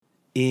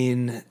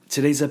In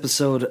today's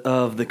episode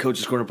of the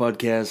Coach's Corner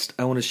podcast,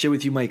 I want to share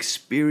with you my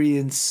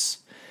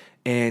experience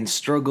and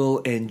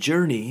struggle and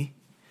journey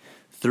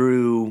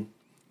through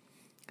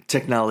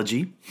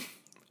technology,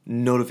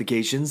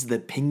 notifications, the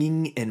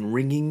pinging and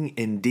ringing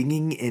and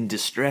dinging and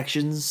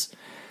distractions,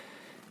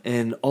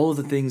 and all of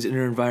the things in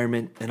our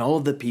environment and all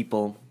of the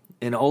people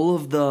and all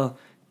of the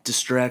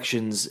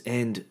distractions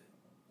and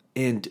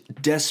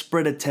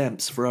desperate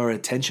attempts for our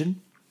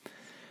attention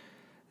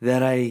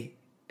that I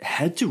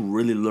had to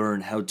really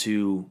learn how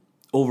to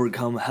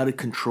overcome, how to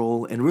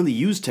control, and really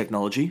use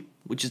technology,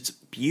 which is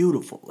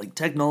beautiful. Like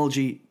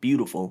technology,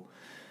 beautiful,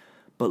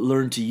 but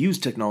learn to use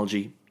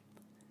technology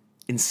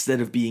instead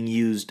of being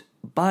used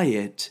by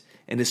it,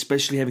 and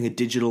especially having a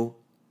digital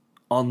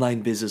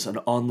online business, an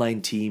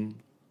online team,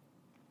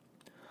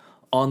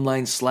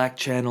 online Slack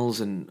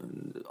channels,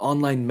 and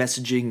online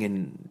messaging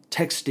and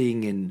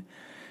texting and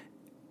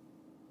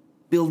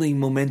building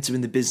momentum in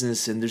the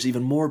business, and there's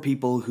even more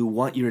people who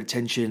want your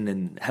attention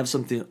and have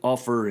something to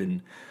offer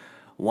and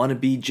want to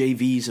be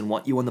JVs and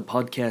want you on the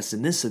podcast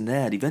and this and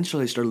that.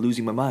 Eventually I started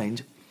losing my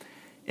mind,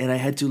 and I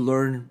had to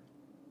learn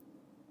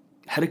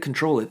how to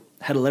control it,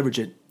 how to leverage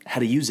it, how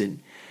to use it.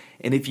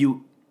 And if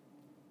you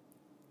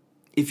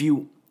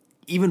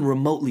even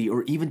remotely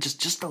or even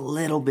just a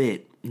little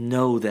bit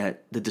know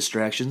that the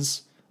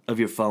distractions of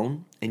your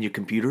phone and your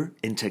computer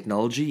and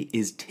technology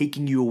is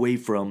taking you away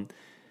from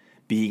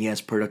being as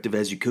productive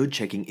as you could,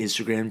 checking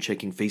Instagram,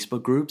 checking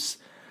Facebook groups,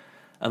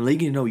 I'm letting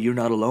you know you're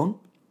not alone.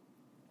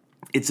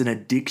 It's an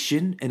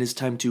addiction, and it's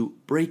time to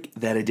break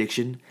that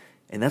addiction.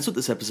 And that's what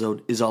this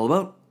episode is all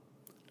about.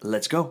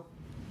 Let's go.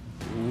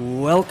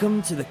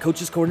 Welcome to the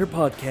Coach's Corner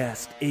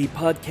podcast, a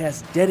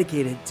podcast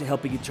dedicated to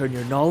helping you turn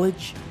your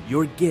knowledge,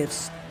 your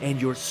gifts,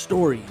 and your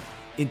story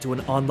into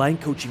an online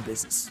coaching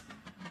business.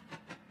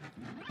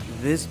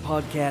 This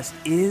podcast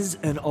is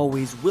and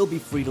always will be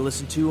free to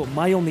listen to.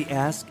 My only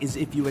ask is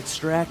if you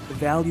extract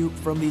value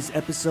from these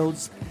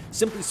episodes,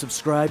 simply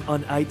subscribe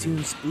on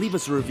iTunes, leave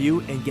us a review,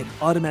 and get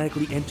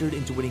automatically entered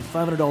into winning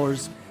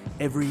 $500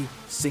 every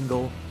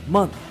single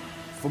month.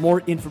 For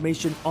more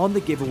information on the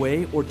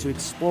giveaway or to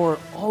explore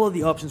all of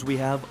the options we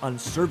have on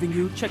serving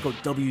you, check out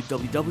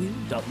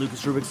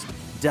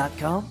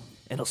www.lucasrubix.com,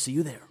 and I'll see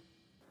you there.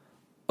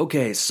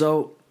 Okay,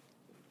 so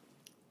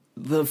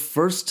the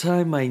first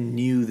time I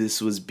knew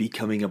this was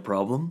becoming a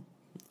problem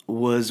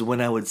was when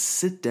I would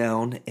sit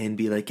down and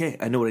be like, hey,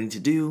 I know what I need to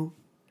do.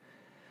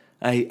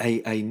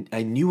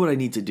 I knew what I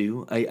need to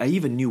do. I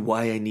even knew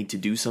why I need to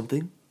do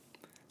something.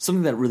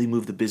 Something that really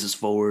moved the business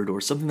forward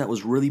or something that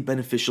was really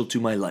beneficial to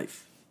my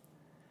life.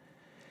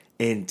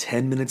 And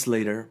 10 minutes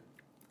later,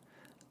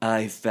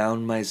 I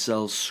found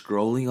myself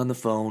scrolling on the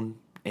phone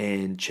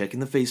and checking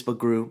the Facebook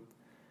group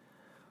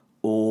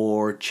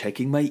or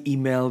checking my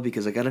email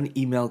because I got an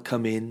email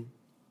come in,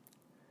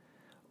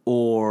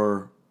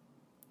 or,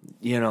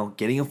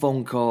 getting a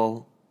phone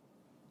call,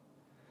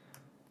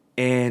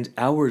 and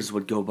hours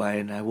would go by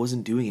and I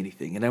wasn't doing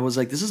anything. And I was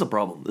like, this is a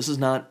problem. This is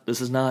not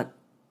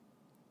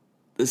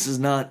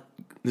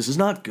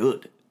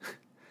good.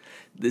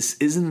 This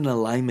isn't in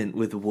alignment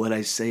with what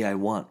I say I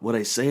want. What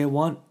I say I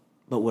want,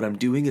 but what I'm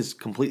doing is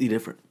completely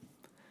different.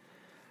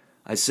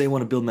 I say I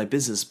want to build my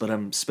business, but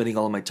I'm spending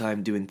all of my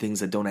time doing things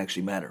that don't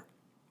actually matter.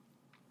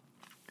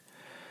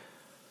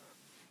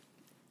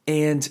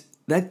 And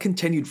that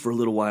continued for a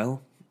little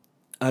while.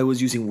 I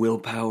was using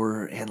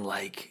willpower and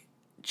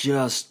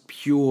just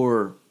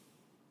pure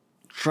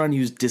trying to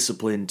use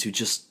discipline to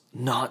just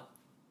not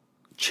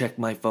check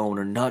my phone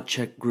or not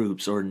check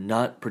groups or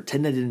not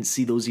pretend I didn't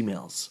see those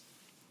emails.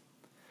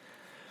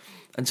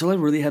 Until I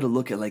really had to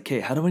look at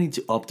hey, how do I need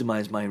to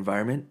optimize my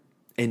environment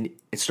and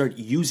start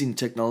using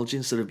technology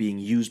instead of being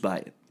used by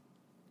it?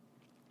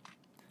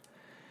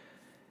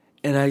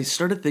 And I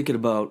started thinking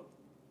about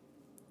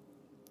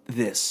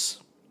this.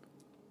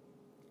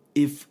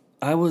 If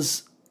I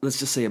was, let's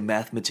just say, a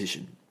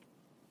mathematician,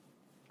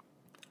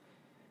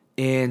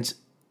 and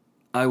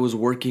I was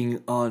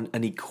working on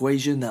an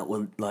equation that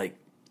would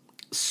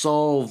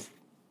solve,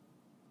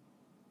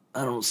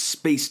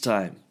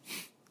 space-time.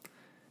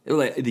 It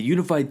was the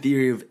unified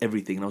theory of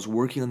everything, and I was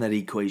working on that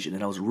equation,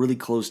 and I was really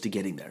close to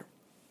getting there.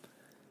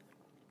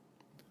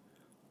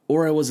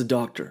 Or I was a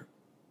doctor,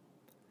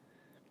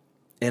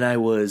 and I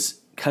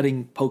was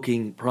cutting,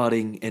 poking,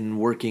 prodding, and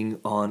working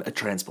on a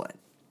transplant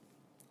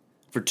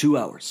for 2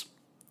 hours.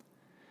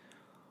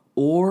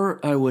 Or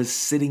I was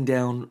sitting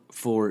down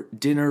for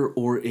dinner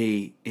or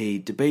a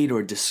debate or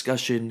a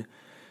discussion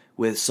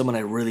with someone I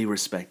really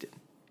respected.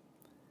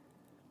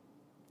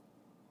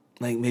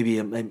 Maybe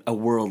a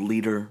world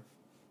leader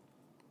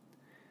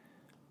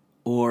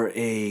or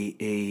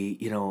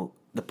the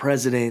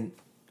president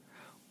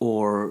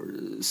or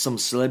some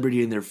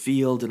celebrity in their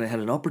field, and I had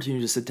an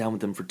opportunity to sit down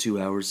with them for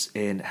 2 hours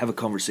and have a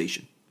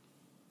conversation.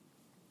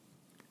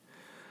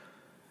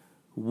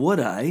 Would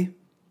I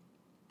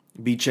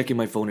be checking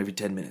my phone every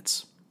 10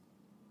 minutes?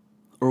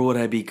 Or would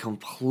I be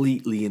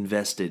completely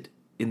invested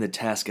in the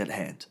task at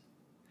hand?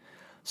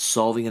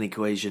 Solving an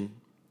equation,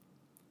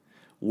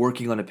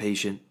 working on a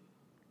patient,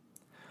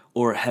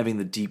 or having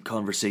the deep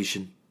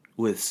conversation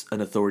with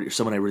an authority or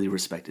someone I really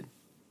respected.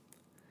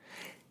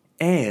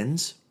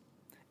 And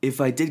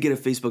if I did get a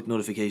Facebook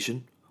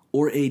notification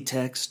or a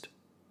text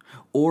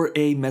or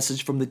a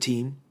message from the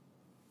team,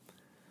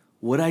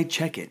 would I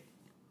check it?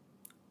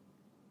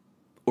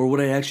 Or would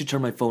I actually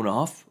turn my phone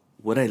off?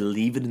 Would I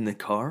leave it in the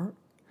car?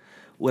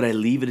 Would I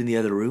leave it in the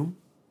other room?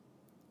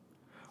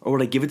 Or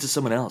would I give it to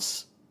someone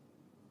else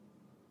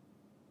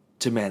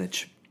to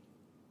manage?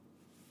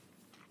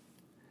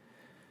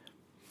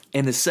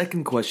 And the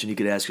second question you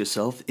could ask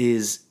yourself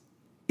is,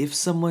 if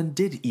someone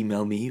did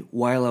email me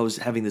while I was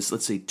having this,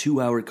 let's say,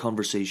 2-hour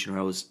conversation, or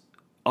I was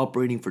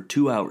operating for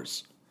 2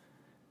 hours,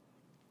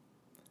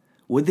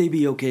 would they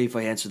be okay if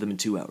I answered them in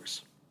 2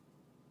 hours?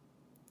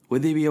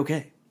 Would they be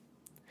okay?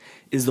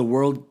 Is the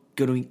world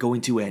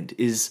going to end?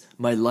 Is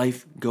my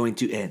life going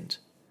to end?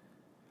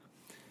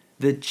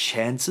 The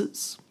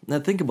chances, now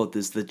think about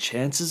this, the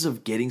chances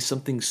of getting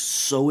something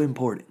so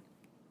important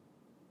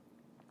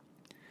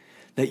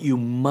that you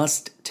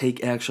must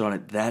take action on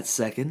it that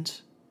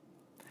second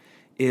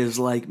is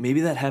like,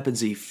 maybe that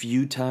happens a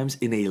few times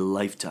in a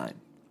lifetime.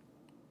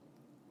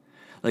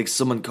 Like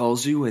someone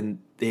calls you and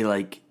they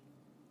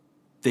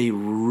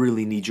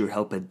really need your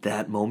help at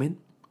that moment,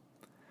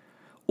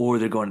 or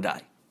they're going to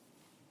die.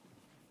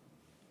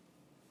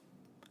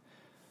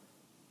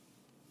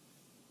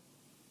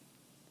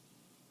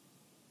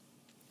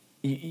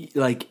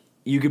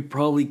 You could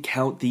probably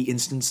count the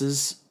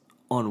instances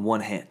on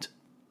one hand.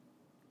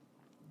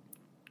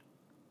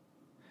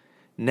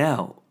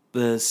 Now,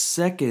 the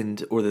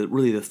second, or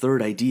the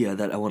third idea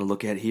that I want to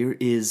look at here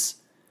is,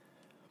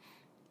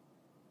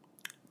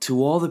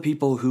 to all the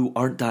people who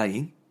aren't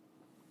dying,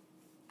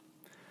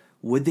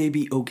 would they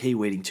be okay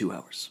waiting 2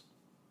 hours?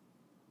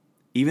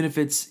 Even if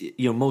it's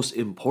your most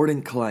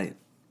important client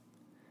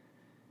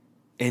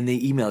and they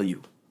email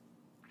you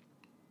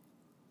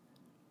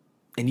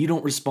and you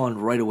don't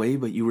respond right away,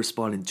 but you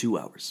respond in 2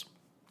 hours,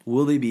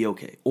 will they be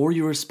okay? Or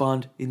you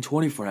respond in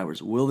 24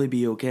 hours, will they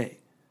be okay?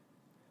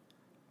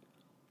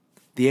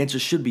 The answer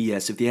should be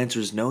yes. If the answer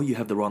is no, you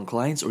have the wrong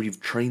clients, or you've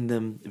trained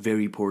them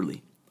very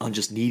poorly on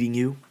just needing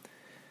you,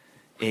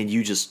 and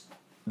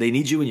they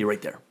need you and you're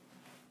right there.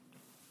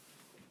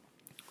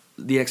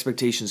 The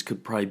expectations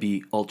could probably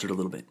be altered a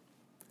little bit,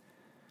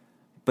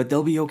 but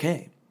they'll be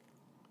okay.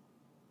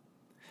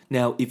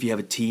 Now, if you have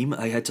a team,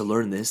 I had to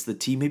learn this. The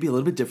team may be a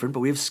little bit different, but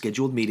we have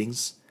scheduled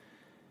meetings,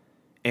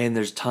 and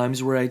there's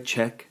times where I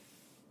check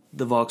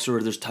the Voxer,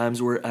 or there's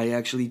times where I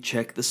actually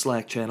check the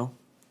Slack channel,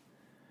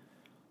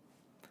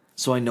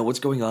 so I know what's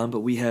going on.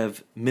 But we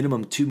have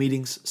minimum 2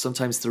 meetings,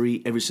 sometimes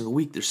 3 every single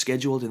week. They're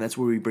scheduled, and that's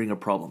where we bring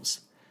up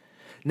problems.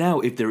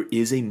 Now, if there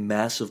is a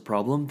massive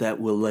problem that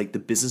will, the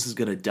business is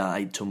going to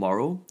die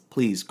tomorrow,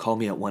 please call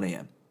me at 1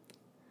 a.m.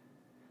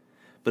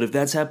 But if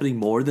that's happening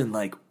more than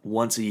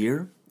once a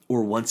year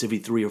or once every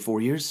 3 or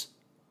 4 years,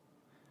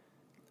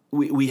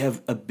 we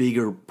have a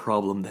bigger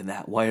problem than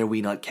that. Why are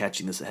we not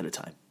catching this ahead of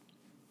time?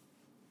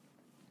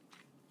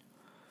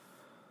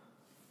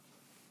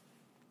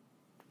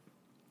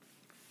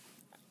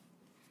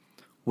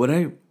 What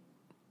I'm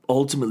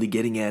ultimately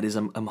getting at is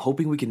I'm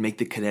hoping we can make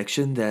the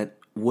connection that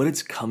what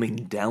it's coming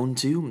down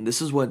to, and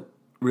this is what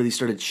really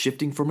started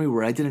shifting for me,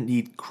 where I didn't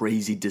need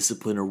crazy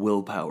discipline or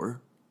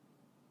willpower.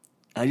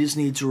 I just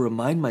need to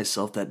remind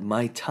myself that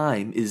my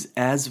time is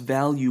as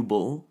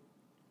valuable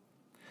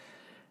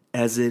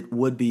as it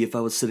would be if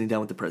I was sitting down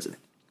with the president,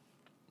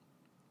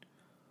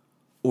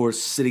 or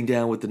sitting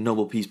down with the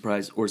Nobel Peace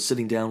Prize, or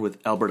sitting down with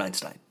Albert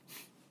Einstein.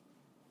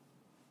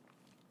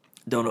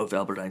 Don't know if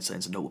Albert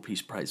Einstein's a Nobel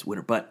Peace Prize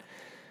winner, but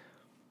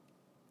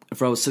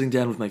if I was sitting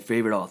down with my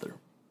favorite author,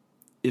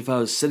 if I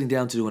was sitting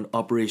down to do an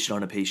operation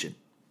on a patient,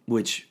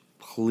 which,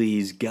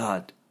 please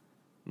God,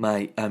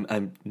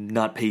 I'm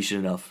not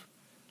patient enough.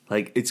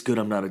 It's good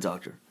I'm not a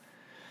doctor.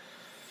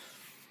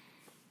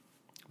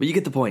 But you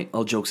get the point,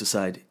 all jokes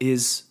aside,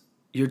 is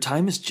your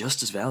time is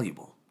just as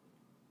valuable.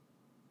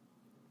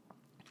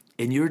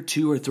 And your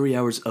 2 or 3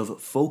 hours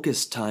of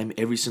focus time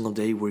every single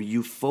day where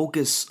you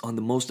focus on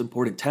the most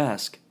important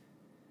task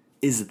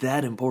is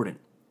that important.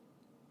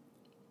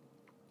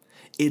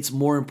 It's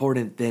more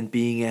important than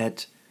being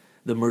at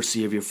the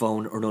mercy of your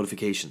phone or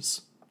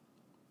notifications.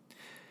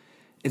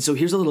 And so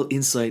here's a little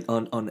insight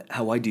on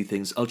how I do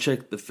things. I'll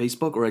check the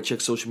Facebook, or I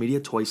check social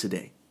media twice a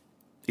day.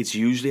 It's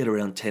usually at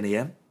around 10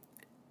 a.m.,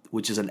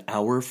 which is an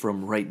hour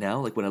from right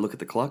now. When I look at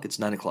the clock, it's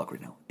 9 o'clock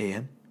right now,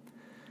 a.m.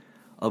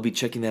 I'll be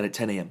checking that at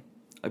 10 a.m.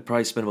 I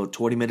probably spend about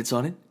 20 minutes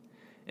on it,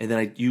 and then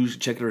I usually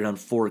check it around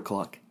 4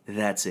 o'clock.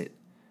 That's it.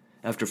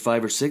 After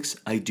 5 or 6,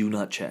 I do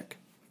not check.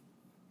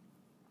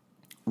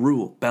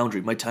 Rule,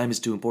 boundary, my time is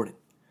too important.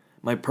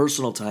 My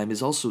personal time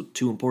is also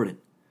too important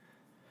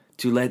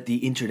to let the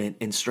internet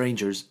and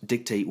strangers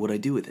dictate what I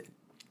do with it.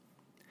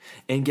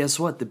 And guess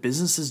what? The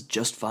business is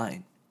just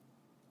fine.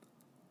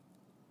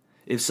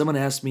 If someone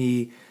asks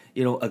me,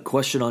 a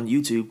question on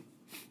YouTube,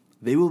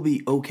 they will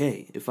be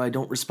okay if I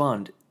don't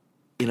respond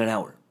in an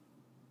hour.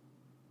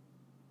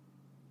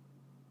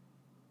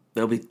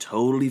 They'll be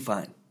totally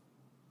fine.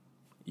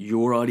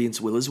 Your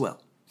audience will as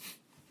well.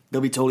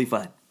 They'll be totally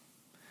fine.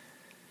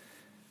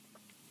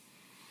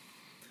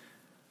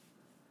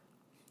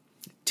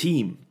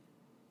 Team.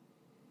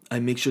 I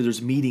make sure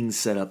there's meetings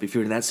set up. If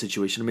you're in that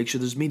situation, I make sure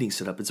there's meetings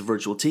set up. It's a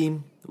virtual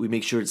team. We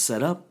make sure it's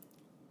set up.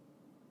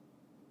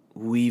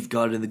 We've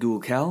got it in the Google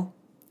Cal,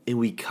 and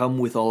we come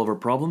with all of our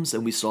problems,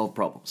 and we solve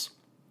problems.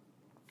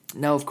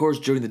 Now, of course,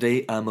 during the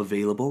day, I'm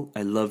available.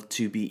 I love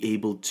to be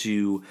able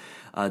to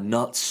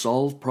not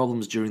solve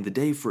problems during the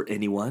day for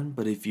anyone,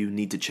 but if you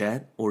need to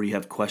chat or you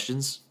have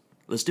questions,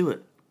 let's do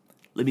it.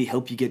 Let me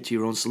help you get to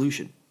your own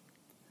solution.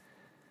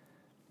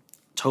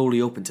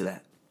 Totally open to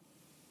that.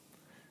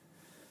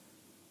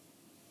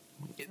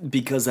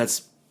 Because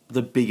that's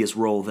the biggest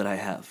role that I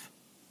have,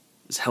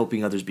 is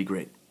helping others be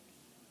great.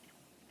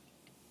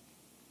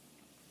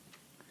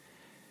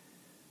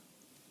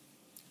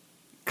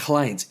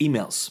 Clients,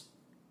 emails.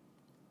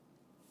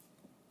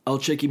 I'll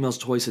check emails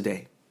twice a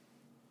day.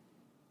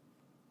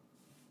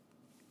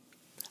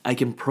 I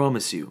can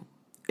promise you,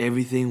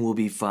 everything will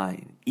be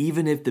fine,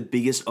 even if the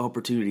biggest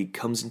opportunity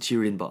comes into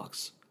your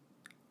inbox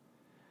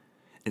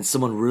and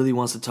someone really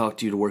wants to talk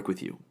to you to work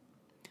with you,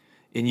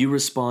 and you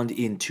respond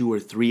in 2 or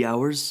 3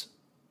 hours,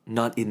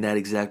 not in that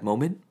exact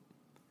moment,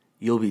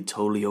 you'll be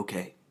totally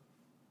okay.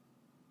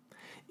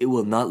 It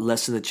will not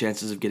lessen the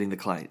chances of getting the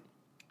client.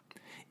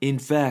 In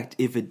fact,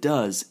 if it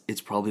does,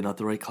 it's probably not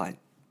the right client.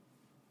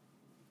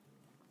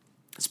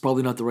 It's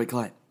probably not the right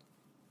client.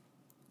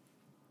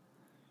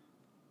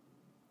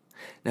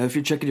 Now, if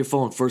you're checking your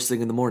phone first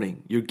thing in the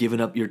morning, you're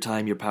giving up your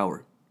time, your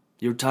power.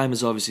 Your time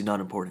is obviously not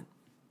important.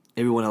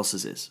 Everyone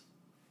else's is.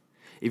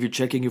 If you're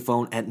checking your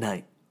phone at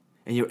night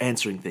and you're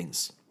answering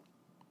things,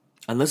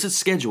 unless it's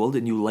scheduled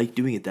and you like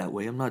doing it that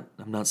way, I'm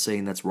not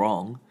saying that's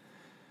wrong.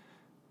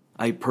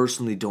 I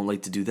personally don't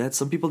like to do that.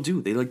 Some people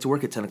do. They like to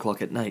work at 10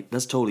 o'clock at night.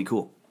 That's totally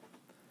cool.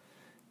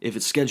 If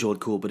it's scheduled,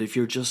 cool. But if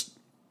you're just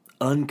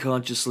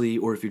unconsciously,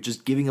 or if you're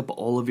just giving up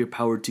all of your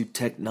power to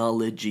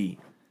technology,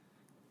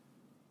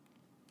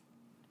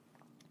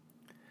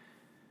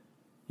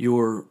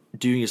 you're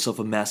doing yourself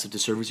a massive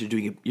disservice. You're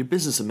doing your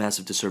business a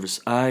massive disservice.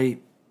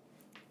 I'm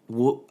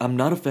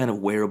not a fan of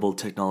wearable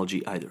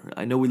technology either.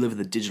 I know we live in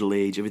the digital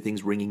age.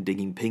 Everything's ringing,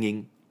 dinging,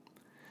 pinging.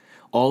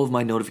 All of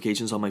my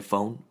notifications on my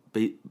phone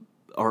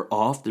are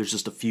off. There's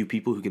just a few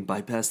people who can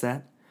bypass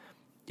that.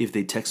 If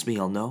they text me,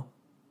 I'll know.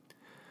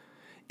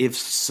 If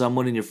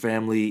someone in your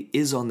family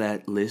is on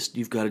that list,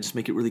 you've got to just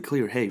make it really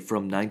clear. Hey,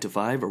 from 9 to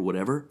 5 or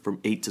whatever, from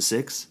 8 to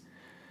 6,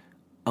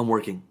 I'm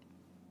working.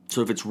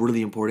 So if it's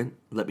really important,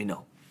 let me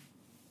know.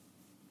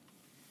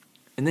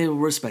 And they will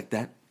respect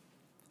that.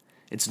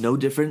 It's no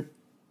different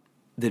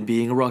than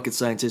being a rocket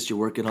scientist. You're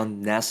working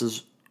on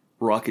NASA's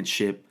rocket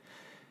ship,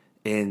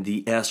 and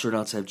the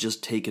astronauts have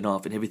just taken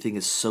off, and everything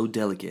is so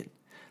delicate.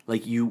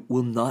 Like, you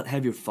will not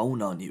have your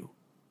phone on you.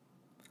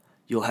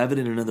 You'll have it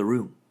in another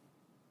room.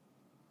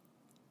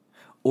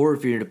 Or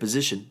if you're in a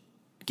position,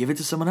 give it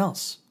to someone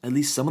else. At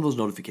least some of those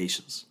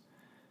notifications.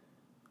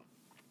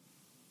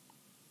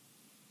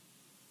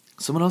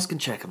 Someone else can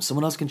check them.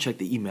 Someone else can check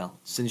the email.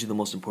 Send you the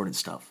most important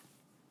stuff.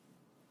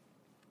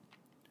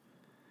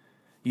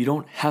 You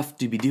don't have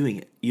to be doing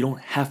it. You don't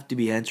have to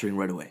be answering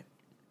right away.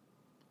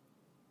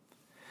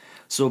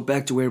 So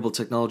back to wearable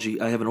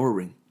technology, I have an Oura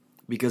Ring.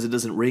 Because it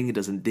doesn't ring, it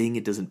doesn't ding,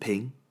 it doesn't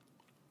ping.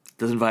 It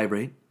doesn't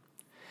vibrate.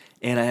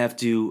 And I have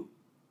to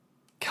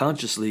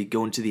consciously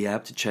go into the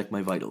app to check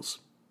my vitals.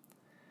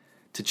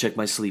 To check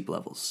my sleep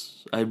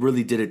levels. I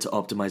really did it to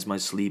optimize my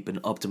sleep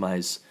and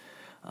optimize,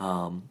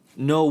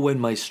 know when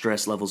my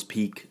stress levels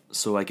peak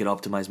so I could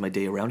optimize my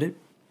day around it.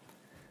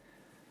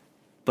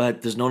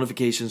 But there's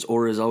notifications.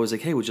 Aura is always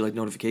like, hey, would you like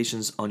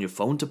notifications on your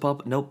phone to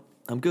pop? Nope,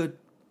 I'm good.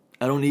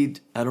 I don't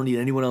need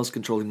anyone else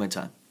controlling my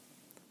time.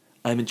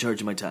 I'm in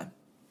charge of my time.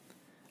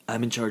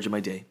 I'm in charge of my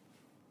day.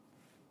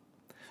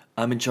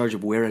 I'm in charge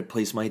of where I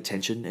place my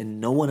attention, and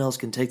no one else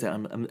can take that.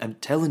 I'm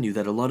telling you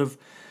that a lot of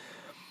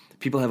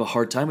people have a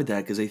hard time with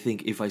that because they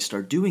think if I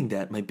start doing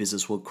that, my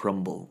business will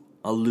crumble.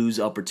 I'll lose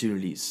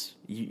opportunities.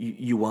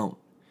 You won't.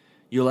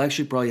 You'll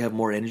actually probably have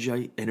more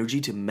energy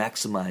to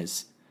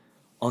maximize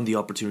on the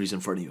opportunities in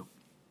front of you.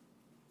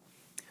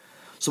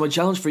 So my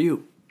challenge for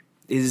you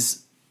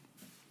is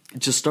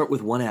just start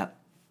with one app,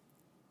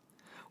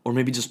 or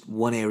maybe just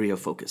one area of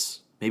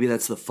focus. Maybe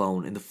that's the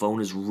phone, and the phone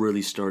is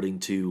really starting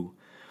to,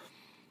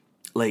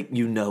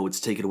 it's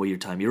taking away your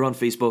time. You're on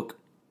Facebook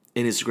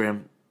and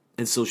Instagram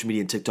and social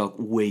media and TikTok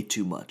way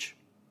too much.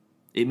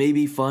 It may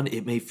be fun.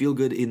 It may feel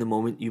good in the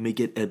moment. You may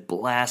get a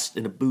blast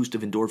and a boost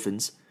of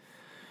endorphins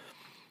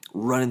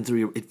running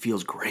through it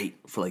feels great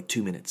for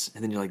 2 minutes.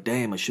 And then you're like,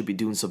 damn, I should be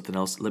doing something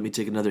else. Let me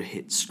take another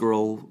hit.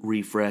 Scroll,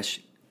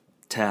 refresh,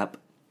 tap,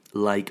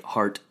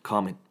 heart,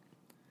 comment.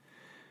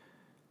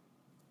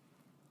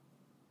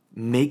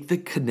 Make the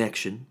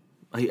connection.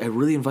 I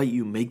really invite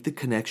you, make the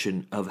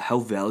connection of how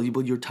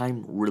valuable your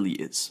time really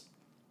is.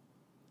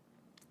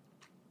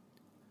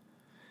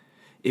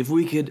 If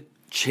we could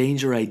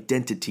change our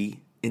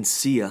identity and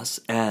see us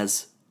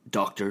as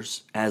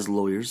doctors, as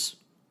lawyers,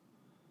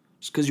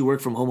 just because you work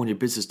from home on your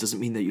business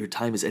doesn't mean that your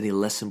time is any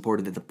less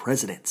important than the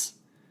president's.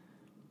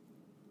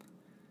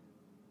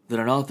 than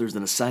an author's,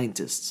 than a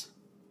scientist's.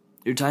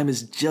 Your time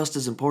is just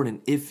as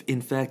important if,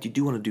 in fact, you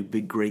do want to do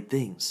big, great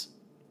things.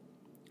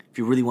 If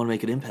you really want to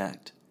make an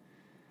impact.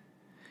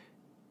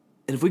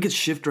 And if we could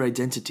shift our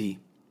identity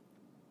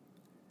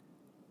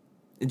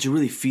into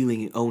really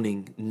feeling,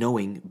 owning,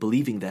 knowing,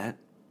 believing that,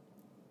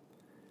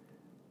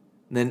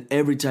 then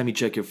every time you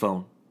check your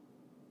phone,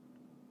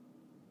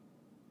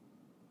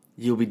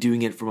 you'll be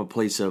doing it from a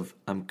place of,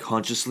 I'm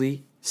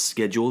consciously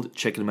scheduled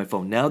checking my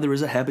phone. Now there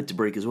is a habit to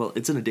break as well.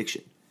 It's an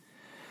addiction.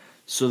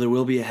 So there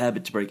will be a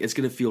habit to break. It's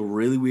going to feel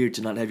really weird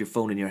to not have your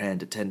phone in your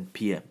hand at 10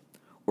 p.m.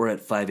 or at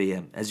 5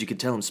 a.m. As you can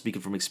tell, I'm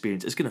speaking from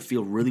experience. It's going to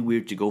feel really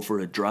weird to go for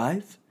a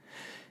drive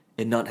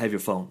and not have your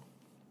phone.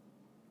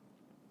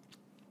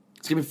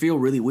 It's going to feel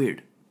really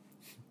weird.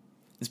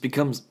 It's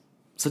become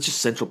such a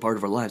central part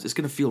of our lives. It's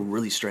going to feel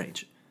really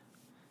strange.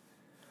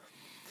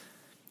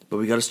 But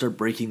we got to start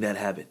breaking that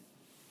habit.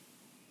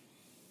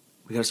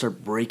 We got to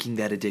start breaking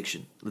that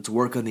addiction. Let's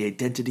work on the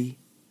identity,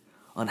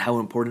 on how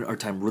important our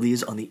time really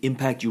is, on the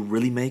impact you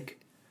really make,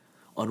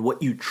 on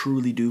what you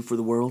truly do for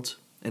the world,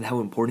 and how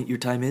important your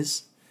time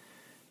is.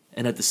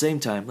 And at the same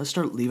time, let's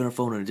start leaving our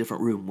phone in a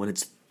different room when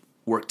it's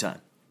work time.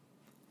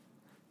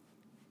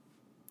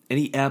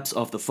 Any apps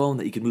off the phone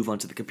that you can move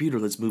onto the computer,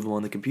 let's move them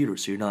on the computer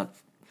so you're not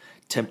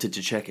tempted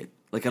to check it.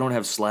 Like I don't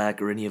have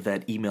Slack or any of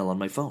that email on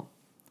my phone.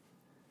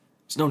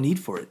 There's no need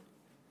for it.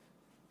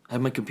 I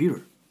have my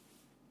computer.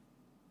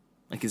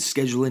 I can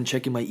schedule in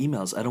checking my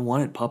emails. I don't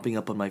want it popping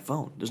up on my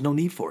phone. There's no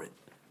need for it.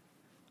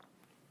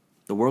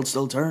 The world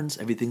still turns.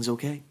 Everything's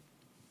okay.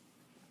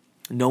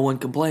 No one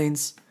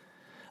complains.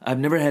 I've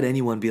never had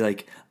anyone be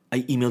like,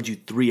 I emailed you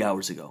 3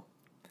 hours ago.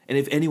 And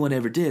if anyone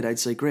ever did, I'd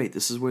say, great.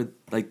 This is where,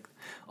 like,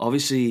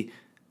 obviously,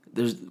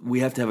 we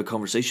have to have a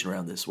conversation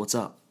around this. What's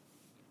up?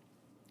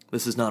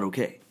 This is not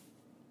okay.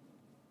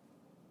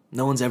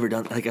 No one's ever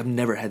done, like, I've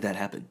never had that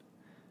happen.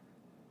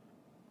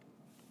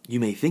 You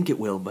may think it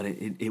will, but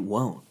it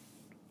won't.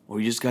 Or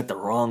you just got the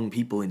wrong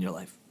people in your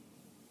life.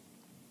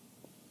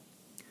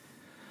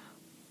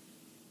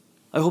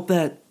 I hope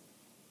that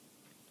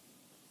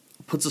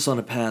puts us on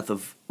a path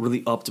of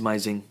really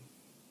optimizing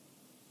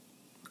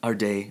our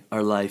day,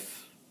 our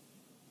life,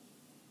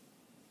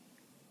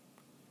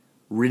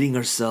 ridding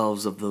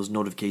ourselves of those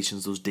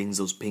notifications, those dings,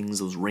 those pings,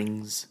 those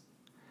rings,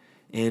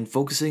 and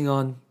focusing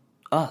on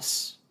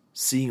us,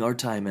 seeing our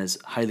time as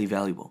highly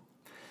valuable.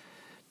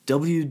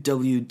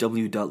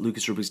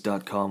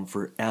 www.lucasrubiks.com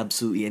for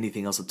absolutely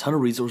anything else. A ton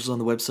of resources on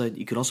the website.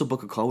 You can also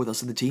book a call with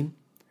us and the team.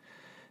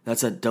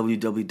 That's at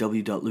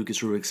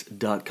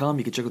www.lucasrubiks.com.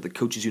 You can check out the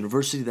Coaches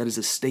University. That is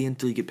a stay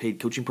until you get paid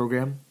coaching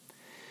program.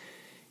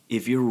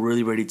 If you're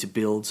really ready to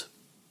build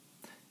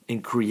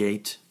and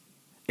create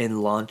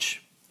and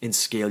launch and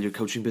scale your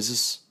coaching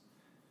business,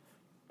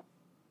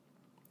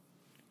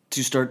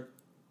 to start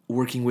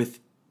working with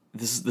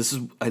this is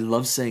I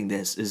love saying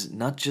this, is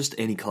not just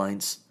any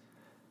clients,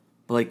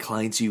 but like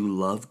clients you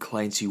love,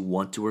 clients you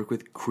want to work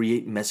with.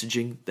 Create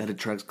messaging that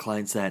attracts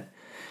clients that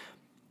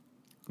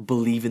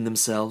believe in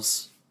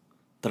themselves,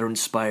 that are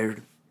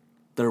inspired,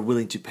 that are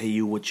willing to pay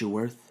you what you're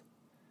worth,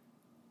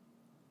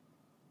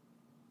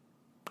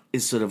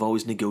 instead of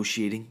always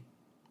negotiating,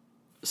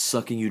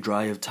 sucking you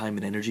dry of time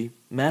and energy.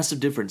 Massive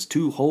difference.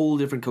 Two whole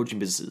different coaching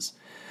businesses.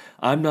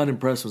 I'm not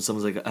impressed when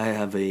someone's like, I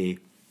have a $1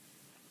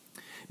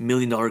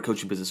 million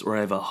coaching business, or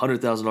I have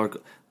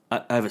 $100,000,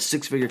 I have a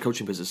 6-figure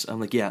coaching business. I'm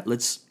like, yeah,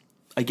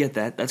 I get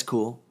that. That's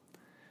cool.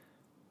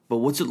 But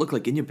what's it look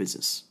like in your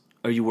business?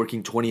 Are you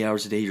working 20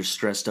 hours a day, you're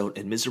stressed out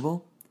and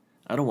miserable?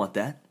 I don't want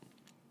that.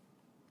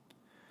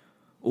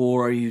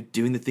 Or are you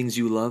doing the things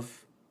you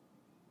love,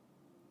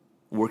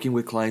 working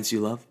with clients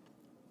you love,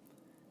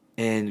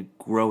 and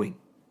growing?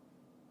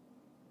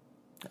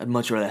 I'd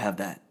much rather have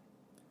that.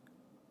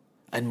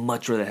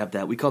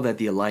 We call that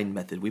the aligned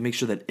method. We make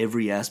sure that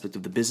every aspect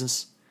of the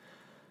business,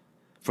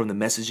 from the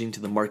messaging to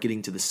the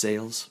marketing to the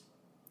sales,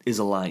 is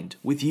aligned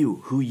with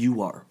you, who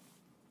you are,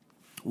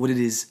 what it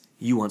is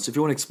you want. So if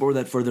you want to explore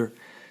that further,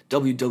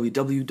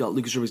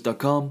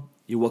 www.lucasrubiks.com.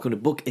 You're welcome to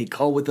book a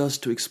call with us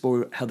to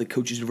explore how the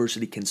Coaches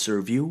University can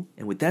serve you.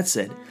 And with that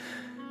said,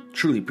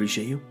 truly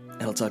appreciate you,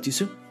 and I'll talk to you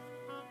soon.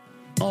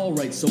 All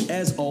right, so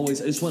as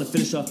always, I just want to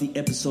finish off the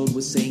episode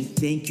with saying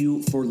thank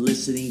you for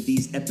listening.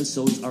 These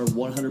episodes are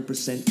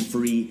 100%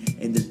 free,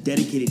 and they're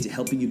dedicated to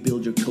helping you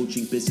build your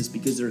coaching business,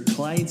 because there are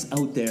clients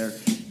out there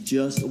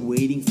just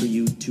waiting for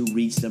you to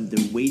reach them.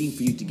 They're waiting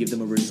for you to give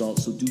them a result.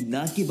 So do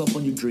not give up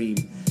on your dream,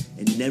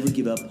 and never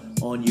give up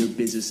on your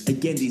business.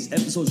 Again, these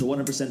episodes are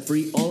 100%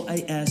 free. All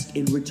I ask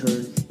in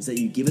return is that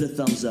you give it a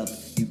thumbs up,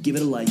 you give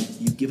it a like,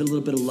 you give it a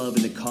little bit of love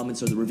in the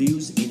comments or the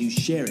reviews, and you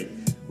share it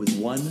with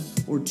 1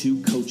 or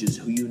 2 coaches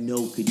who you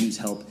know could use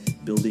help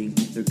building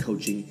their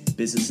coaching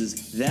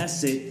businesses.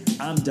 That's it.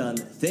 I'm done.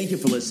 Thank you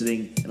for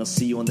listening, and I'll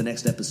see you on the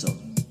next episode.